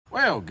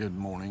Well, good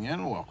morning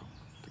and welcome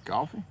to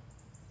Coffee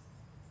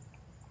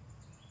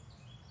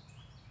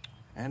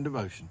and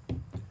Devotion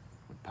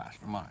with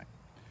Pastor Mike.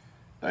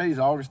 Today is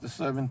August the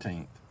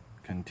 17th,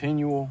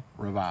 Continual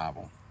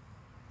Revival.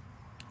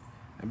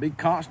 And be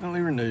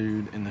constantly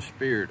renewed in the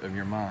spirit of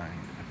your mind.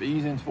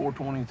 Ephesians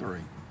 4:23.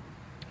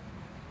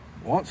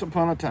 Once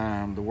upon a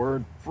time, the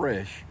word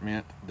fresh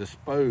meant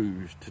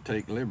disposed to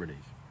take liberties.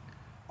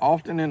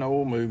 Often in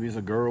old movies,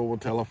 a girl will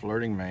tell a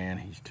flirting man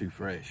he's too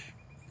fresh.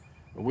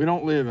 But we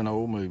don't live in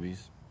old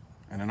movies,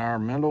 and in our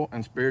mental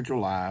and spiritual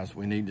lives,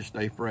 we need to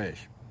stay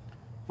fresh,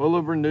 full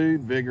of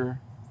renewed vigor,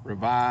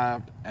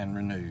 revived and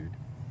renewed.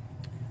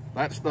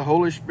 That's the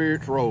Holy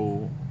Spirit's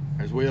role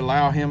as we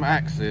allow Him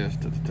access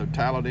to the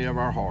totality of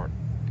our heart.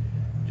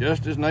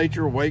 Just as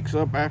nature wakes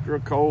up after a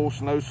cold,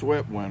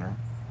 snow-swept winter,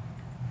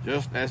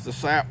 just as the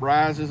sap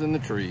rises in the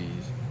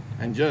trees,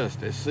 and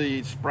just as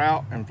seeds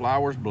sprout and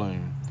flowers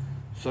bloom,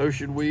 so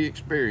should we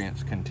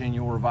experience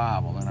continual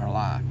revival in our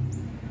life.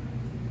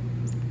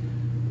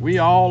 We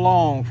all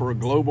long for a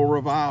global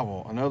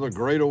revival, another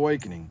great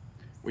awakening.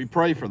 We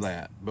pray for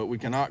that, but we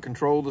cannot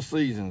control the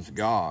seasons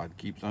God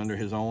keeps under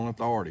His own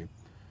authority.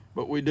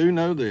 But we do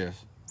know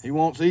this: He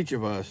wants each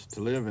of us to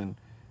live in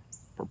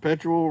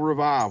perpetual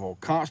revival,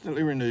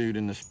 constantly renewed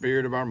in the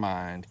spirit of our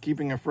mind,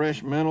 keeping a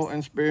fresh mental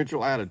and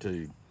spiritual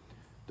attitude.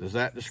 Does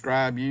that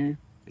describe you?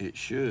 It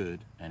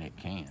should, and it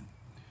can.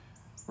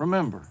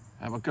 Remember,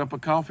 have a cup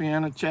of coffee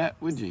and a chat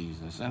with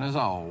Jesus, and as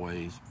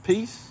always,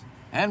 peace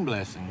and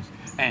blessings,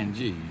 and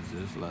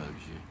Jesus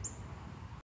loves you.